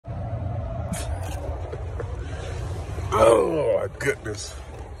Oh, my goodness.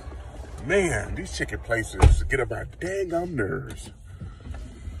 Man, these chicken places get on my dang on nerves.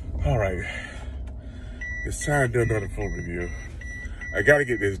 All right. It's time to do another food review. I got to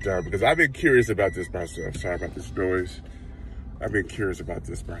get this done because I've been curious about this myself. Sorry about this noise. I've been curious about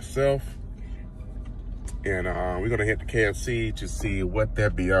this myself. And we're going to hit the KFC to see what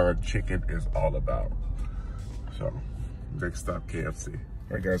that Beyond Chicken is all about. So, next stop, KFC.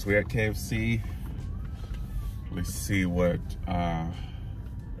 All right, guys, we're at KFC. Let's see what,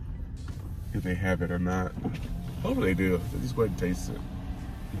 if they have it or not. Hopefully they do. Let's just go ahead and taste it.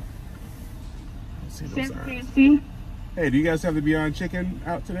 Let's see those eyes. KFC. Hey, do you guys have the Beyond Chicken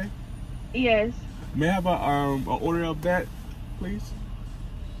out today? Yes. May I have an order of that, please?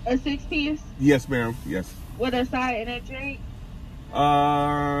 A 6-piece? Yes, ma'am. Yes. With a side and a drink?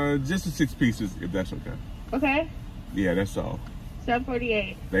 Just the 6 pieces, if that's okay. Okay. Yeah, that's all.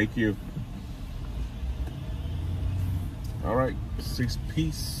 $7.48. Thank you. All right, 6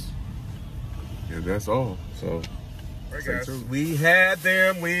 piece. And that's all. So, all right, guys. We had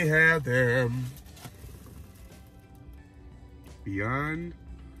them. Beyond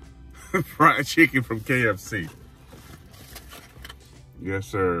fried chicken from KFC. Yes,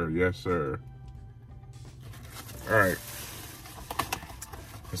 sir. Yes, sir. All right.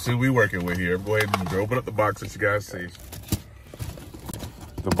 Let's see what we're working with here. Go ahead and open up the box that you guys see.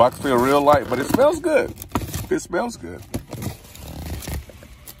 The box feels real light, but it smells good. It smells good.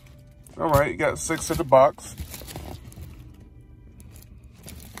 All right, you got 6 in the box.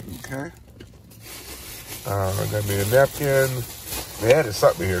 Okay. Got me a napkin. They added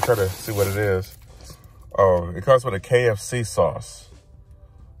something here. Try to see what it is. Oh, it comes with a KFC sauce.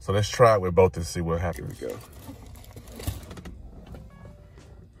 So let's try it with both and see what happens. Here we go.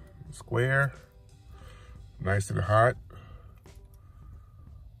 Square. Nice and hot.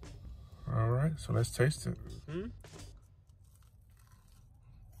 All right, so let's taste it.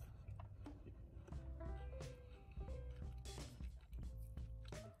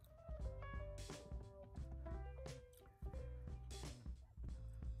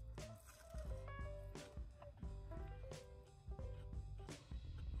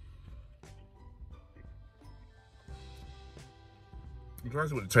 You can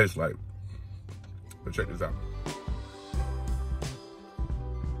see what it tastes like. But check this out.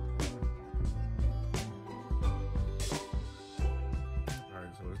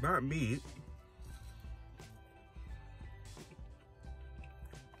 Alright, so it's not meat.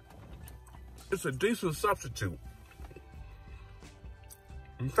 It's a decent substitute.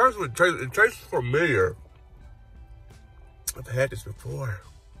 In terms of it tastes familiar. I've had this before.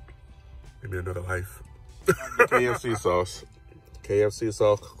 Maybe another life. KFC sauce. KFC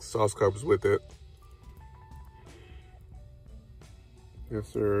sauce comes with it. Yes,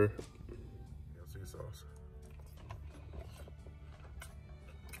 sir. KFC sauce.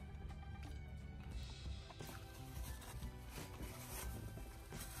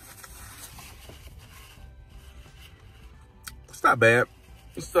 It's not bad.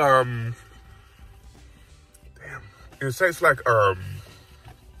 It's damn. It tastes like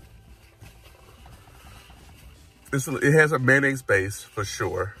it has a mayonnaise base for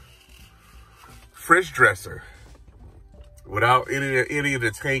sure. Fresh dresser, without any of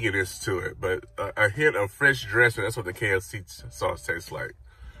the tanginess to it, but a hint of fresh dressing. That's what the KFC sauce tastes like.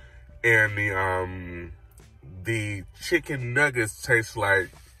 And the chicken nuggets taste like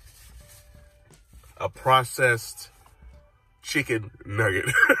a processed chicken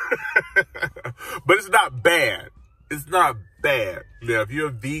nugget. But it's not bad. It's not bad. Now, if you're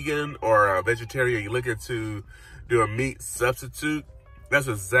a vegan or a vegetarian, you're looking to do a meat substitute, that's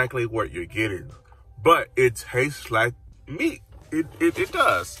exactly what you're getting. But it tastes like meat. It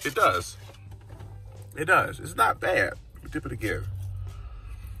does. It does. It does. It's not bad. Let me dip it again.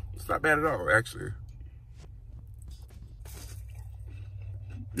 It's not bad at all, actually.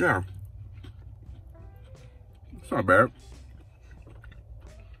 Yeah. It's not bad.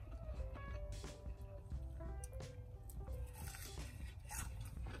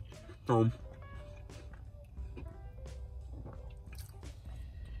 I'm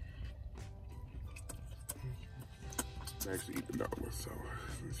actually eating that one, so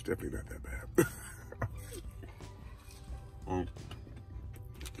it's definitely not that bad.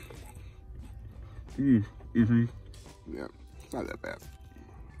 Yeah, it's not that bad.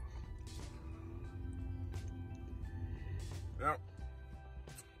 Now,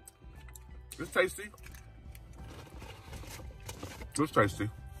 it's tasty. It's tasty.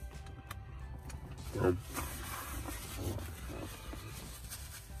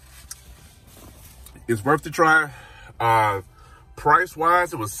 It's worth the try.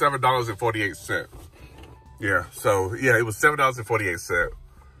 Price-wise, it was $7.48. Yeah, so yeah, it was $7.48.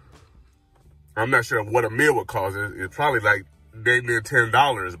 I'm not sure what a meal would cost. It's probably like dang near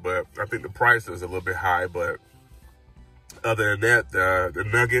 $10, but I think the price is a little bit high. But other than that, the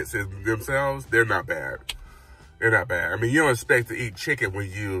nuggets themselves, they're not bad. They're not bad. I mean, you don't expect to eat chicken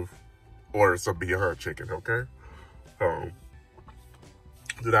when you order some Beyond Chicken, okay? Do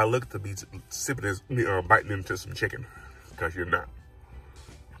not look to be sipping this, biting into some chicken, because you're not.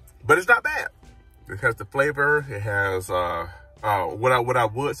 But it's not bad. It has the flavor. It has, what I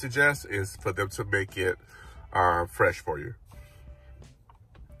would suggest is for them to make it fresh for you.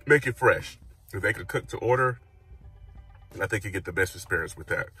 Make it fresh. If they can cook to order, I think you get the best experience with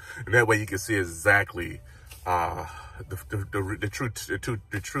that. And that way you can see exactly the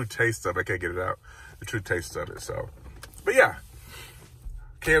true taste of it. I can't get it out. The true taste of it. So, but yeah,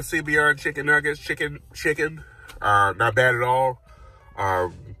 KFC Beyond Chicken Nuggets, chicken, not bad at all.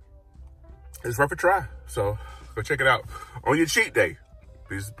 It's worth a try. So go check it out on your cheat day.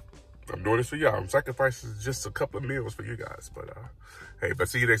 Please, I'm doing this for y'all. I'm sacrificing just a couple of meals for you guys. But hey,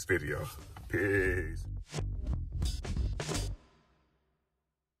 see you next video. Peace.